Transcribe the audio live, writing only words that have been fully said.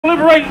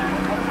Liberate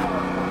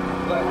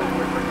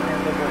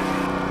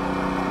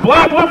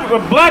Black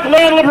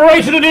Land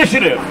Liberation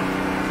Initiative.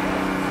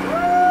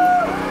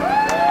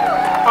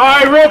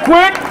 Alright, real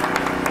quick.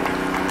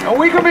 And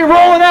we could be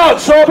rolling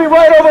out, so I'll be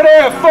right over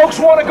there. If folks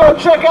want to go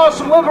check out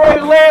some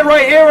liberated land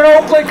right here in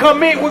Oakland, come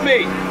meet with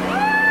me.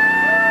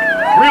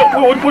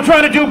 We're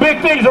trying to do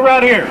big things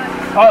around here,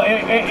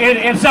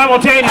 and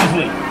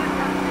simultaneously.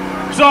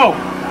 So,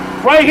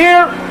 right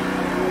here,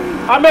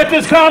 I met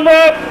this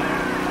comrade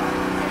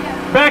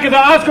back in the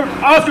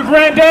Oscar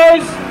Grant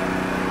days.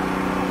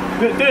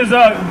 There's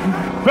a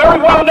very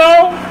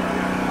well-known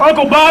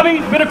Uncle Bobby,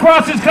 been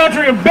across this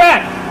country and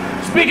back,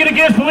 speaking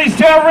against police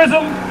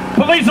terrorism,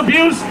 police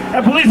abuse,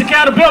 and police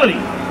accountability.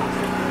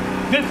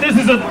 Excuse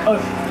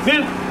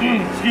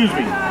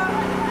me.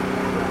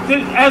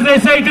 As they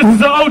say, this is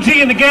an OG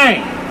in the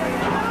game.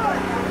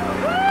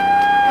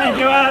 Thank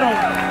you, Adam.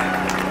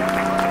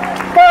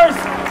 First,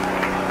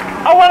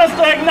 I want us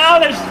to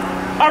acknowledge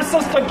our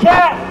sister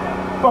Kat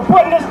for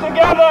putting this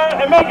together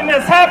and making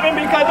this happen,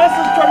 because this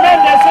is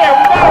tremendous here.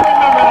 We gotta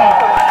remember that.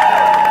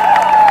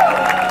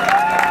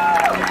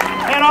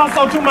 And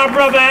also to my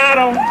brother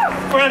Adam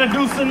for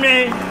introducing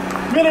me.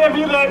 Many of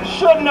you that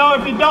should know,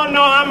 if you don't know,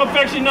 I'm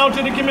affectionately known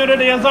to the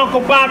community as Uncle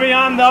Bobby.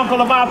 I'm the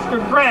uncle of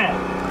Oscar Grant.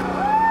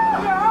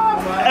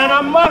 And I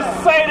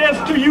must say this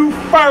to you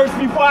first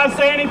before I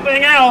say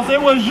anything else.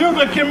 It was you,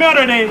 the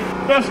community,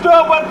 that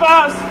stood with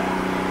us,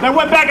 that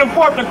went back and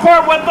forth to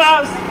court with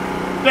us,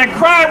 that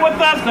cried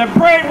with us, that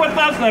prayed with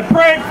us, that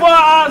prayed for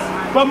us,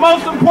 but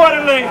most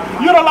importantly,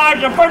 utilized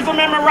your First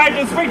Amendment right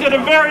to speak to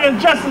the very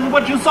injustice of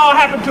what you saw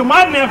happen to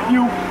my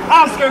nephew,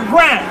 Oscar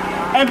Grant.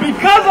 And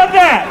because of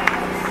that,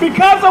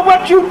 because of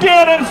what you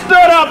did and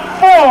stood up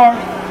for,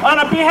 on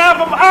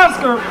behalf of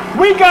Oscar,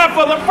 we got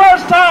for the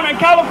first time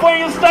in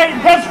California state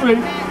history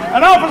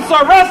an officer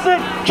arrested,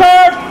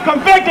 charged,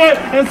 convicted,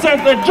 and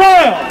sent to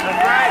jail.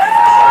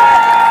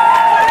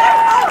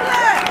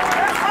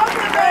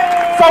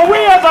 So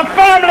we as a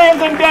family is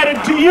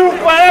indebted to you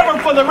forever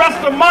for the rest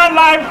of my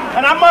life,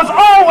 and I must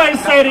always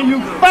say to you,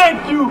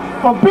 thank you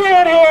for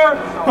being here,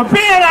 for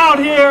being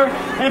out here,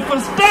 and for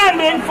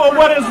standing for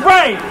what is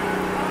right.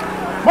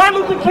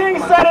 Martin Luther King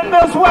said it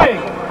this way: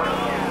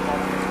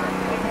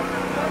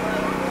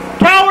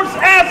 cowards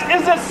ask,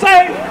 is it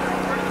safe?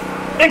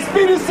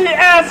 Expediency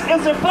asks,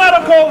 is it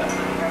political?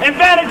 And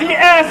vanity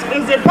asks,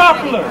 is it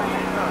popular?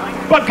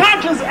 But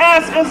conscience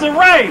asks, is it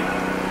right?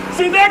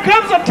 See, there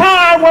comes a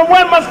time when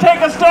one must take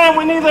a stand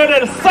when either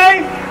it is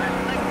safe,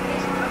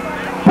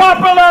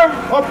 popular,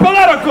 or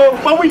political,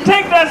 but we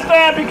take that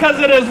stand because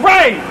it is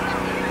right.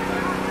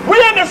 We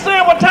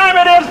understand what time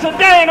it is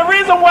today, and the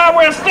reason why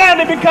we're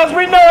standing, because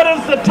we know it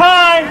is the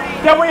time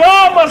that we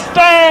all must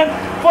stand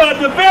for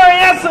the very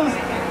essence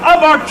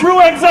of our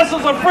true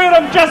existence of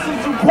freedom,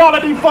 justice, and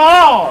equality for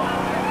all.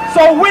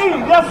 So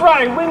that's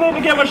right, we need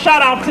to give a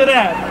shout out to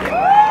that.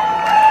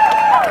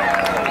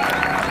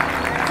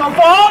 So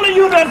for all of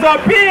you that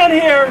are being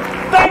here,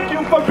 thank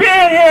you for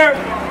being here.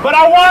 But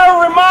I want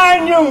to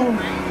remind you,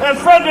 as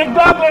Frederick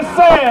Douglass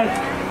said,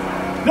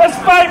 this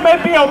fight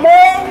may be a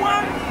moral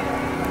one,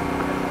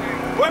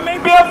 or it may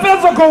be a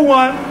physical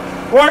one,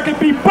 or it could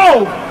be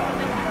both.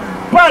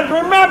 But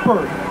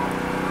remember,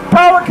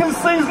 power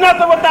concedes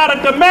nothing without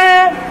a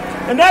demand,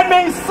 and that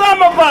means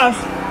some of us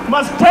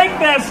must take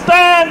that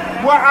stand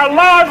where our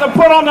lives are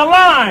put on the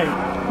line.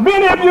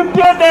 Many of you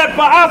did that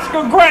for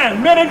Oscar Grant.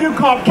 Many of you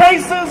caught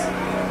cases.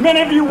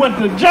 Many of you went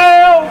to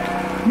jail.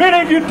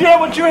 Many of you did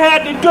what you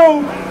had to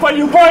do for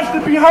your voice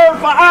to be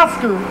heard for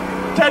Oscar.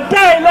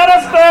 Today, let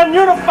us stand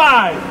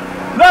unified.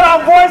 Let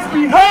our voice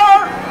be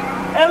heard,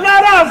 and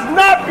let us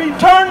not be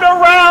turned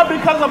around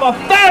because of a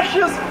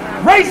fascist,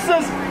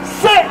 racist,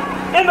 sick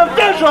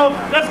individual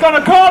that's going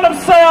to call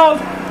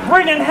themselves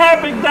bringing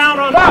havoc down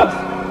on us.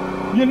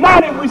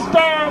 United we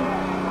stand,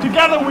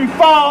 together we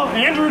fall,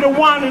 and injury to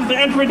one is the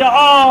injury to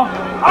all.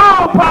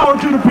 All power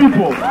to the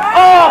people.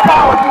 All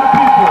power to the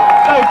people.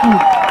 Thank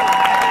you.